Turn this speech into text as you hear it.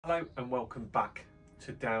Hello and welcome back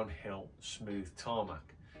to Downhill Smooth Tarmac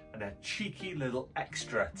and a cheeky little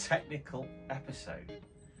extra technical episode.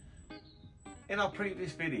 In our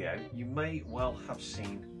previous video you may well have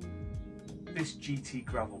seen this GT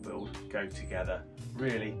gravel build go together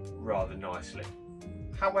really rather nicely.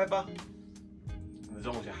 However, and there's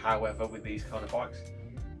always a however with these kind of bikes,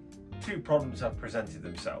 two problems have presented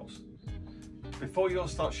themselves. Before you all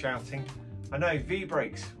start shouting, I know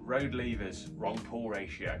V-brakes, road levers, wrong pull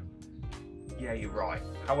ratio. Yeah, you're right.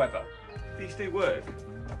 However, these do work.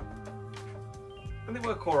 And they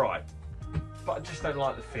work alright. But I just don't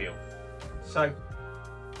like the feel. So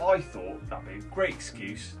I thought that'd be a great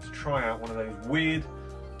excuse to try out one of those weird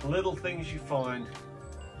little things you find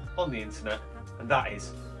on the internet, and that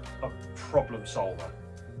is a problem solver.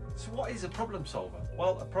 So what is a problem solver?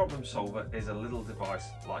 Well, a problem solver is a little device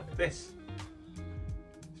like this.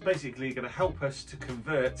 Basically going to help us to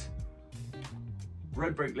convert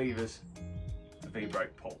road brake levers to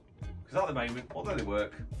V-brake pull, because at the moment, although they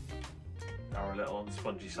work, they're a little on the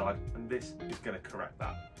spongy side, and this is going to correct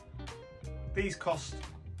that. These cost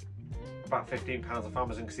about £15 off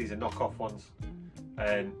Amazon because these are knockoff ones,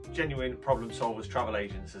 and genuine problem solvers, travel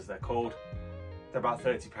agents as they're called, they're about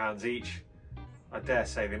 £30 each. I dare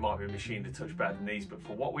say they might be machined a touch better than these, but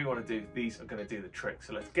for what we want to do, these are going to do the trick.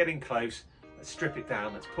 So let's get in close. Let's strip it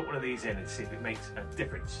down, let's put one of these in and see if it makes a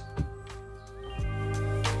difference.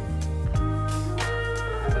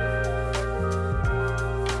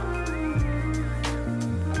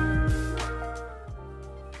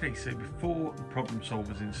 Okay, so before the problem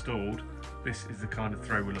solver is installed, this is the kind of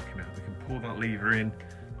throw we're looking at. We can pull that lever in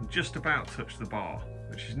and just about touch the bar,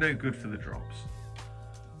 which is no good for the drops.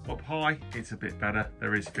 Up high, it's a bit better,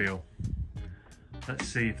 there is feel. Let's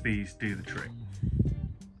see if these do the trick.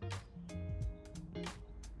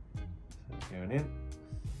 Going in.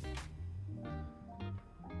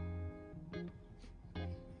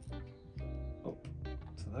 Up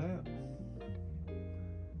to there.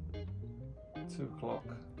 2 o'clock.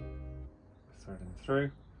 Threading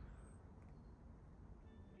through.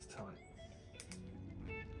 It's tight.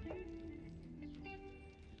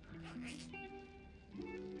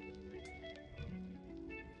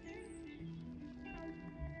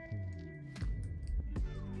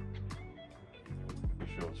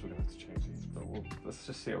 So we're going to have to change these, but let's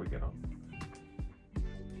just see how we get on.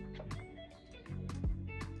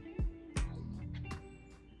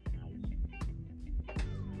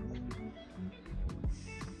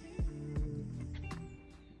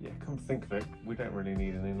 Yeah, come to think of it, we don't really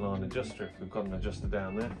need an inline adjuster if we've got an adjuster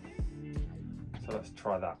down there. So let's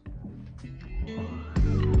try that.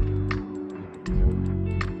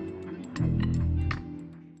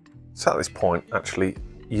 So at this point, actually,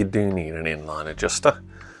 you do need an inline adjuster.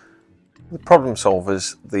 The problem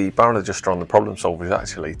solvers, the barrel adjuster on the problem solver is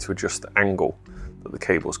actually to adjust the angle that the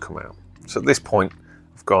cables come out. So at this point,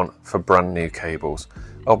 I've gone for brand new cables.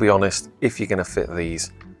 I'll be honest, if you're going to fit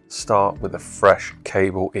these, start with a fresh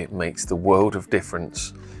cable. It makes the world of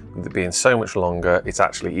difference. With it being so much longer, it's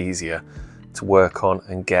actually easier to work on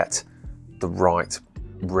and get the right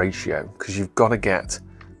ratio, because you've got to get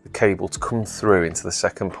the cable to come through into the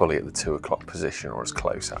second pulley at the 2 o'clock position, or as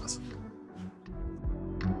close as.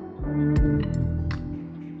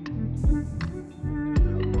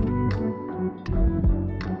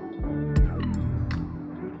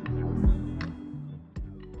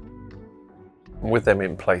 With them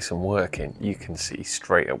in place and working, you can see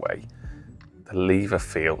straight away the lever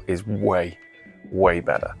feel is way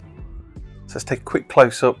better. So let's take a quick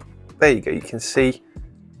close up. There you go, you can see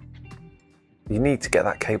you need to get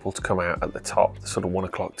that cable to come out at the top, the sort of 1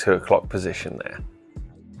 o'clock, 2 o'clock position there.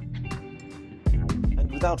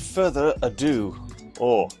 And without further ado,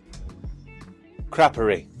 or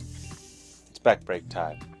crappery, it's back brake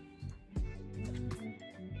time.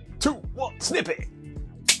 2, 1, snip it!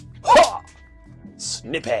 Ha!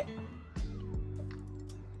 Snip it!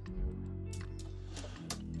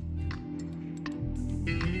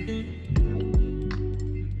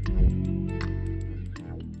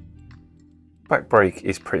 Back brake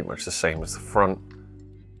is pretty much the same as the front.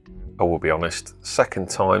 I will be honest, second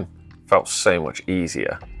time felt so much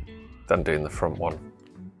easier than doing the front one.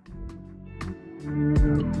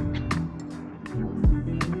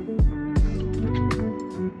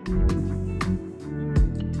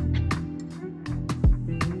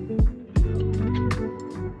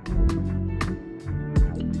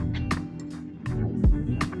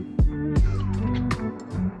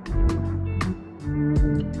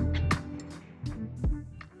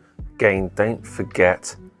 Again, don't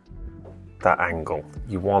forget that angle.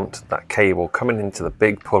 You want that cable coming into the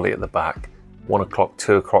big pulley at the back, 1 o'clock,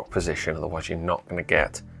 2 o'clock position, otherwise you're not going to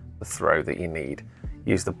get the throw that you need.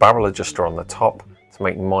 Use the barrel adjuster on the top to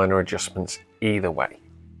make minor adjustments either way.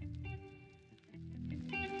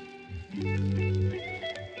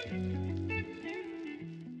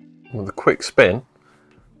 With a quick spin,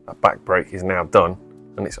 that back brake is now done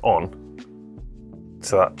and it's on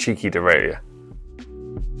to that cheeky derailleur.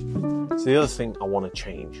 So the other thing I want to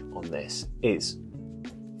change on this is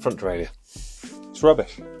front derailleur. It's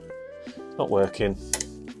rubbish. It's not working.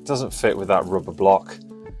 It doesn't fit with that rubber block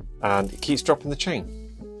and it keeps dropping the chain.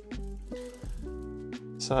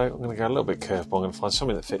 So I'm going to go a little bit curveball. I'm going to find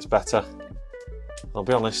something that fits better. I'll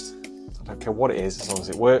be honest, I don't care what it is as long as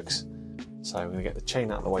it works. So I'm going to get the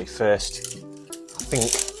chain out of the way first. I think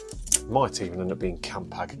it might even end up being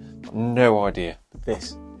Campag. I've no idea.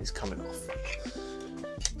 This is coming off.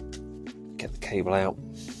 Get the cable out.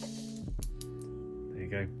 There you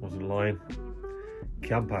go, wasn't lying.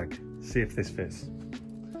 Campag, see if this fits.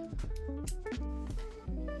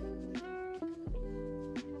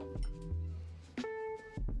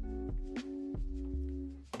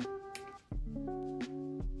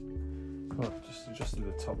 I've just adjusted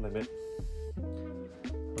the top limit.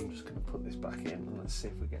 I'm just going to put this back in and let's see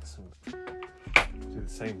if we get some. Do the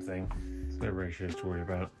same thing. There's no ratios to worry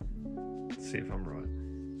about. Let's see if I'm right.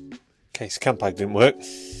 Okay, so Campag didn't work.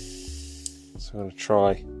 So I'm going to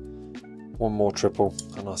try one more triple,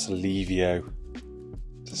 a nice Alivio.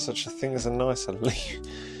 There's such a thing as a nice Alivio.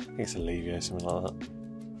 I think it's Alivio, something like that.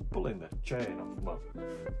 Pulling the chain off the mug.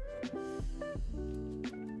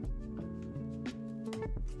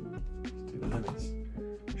 Let's do the limits.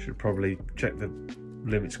 Should probably check the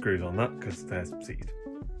limit screws on that because they're seated.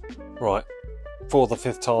 Right, for the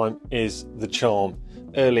 5th time is the charm.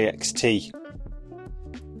 Early XT.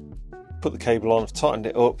 Put the cable on, I've tightened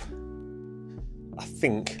it up. I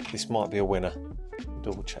think this might be a winner.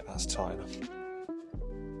 Double check that's tight enough.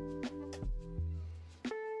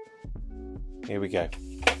 Here we go.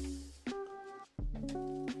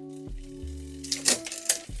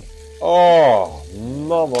 Oh,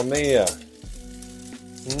 mamma mia.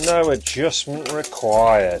 No adjustment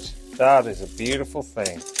required. That is a beautiful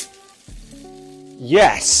thing.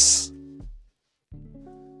 Yes!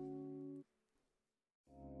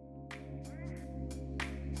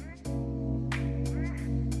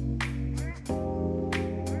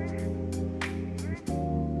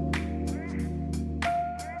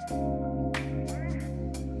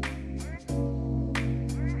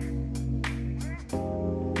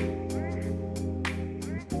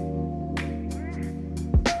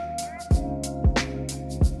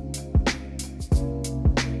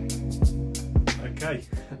 Okay,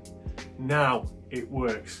 now it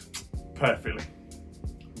works perfectly.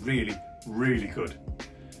 Really, really good.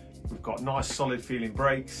 We've got nice solid feeling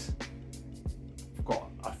brakes. We've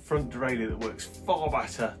got a front derailleur that works far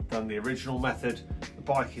better than the original method. The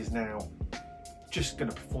bike is now just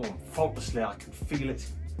going to perform faultlessly. I can feel it.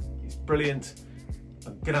 It's brilliant.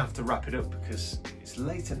 I'm going to have to wrap it up because it's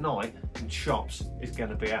late at night and shops is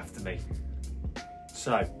going to be after me.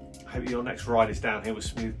 So, I hope your next ride is down here with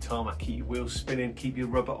smooth tarmac. Keep your wheels spinning, keep your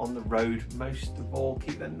rubber on the road. Most of all,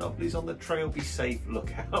 keep the knobblies on the trail. Be safe, look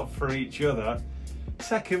out for each other.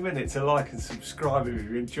 Take a minute to like and subscribe if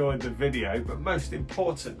you enjoyed the video, but most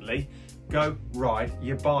importantly, go ride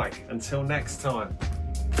your bike. Until next time.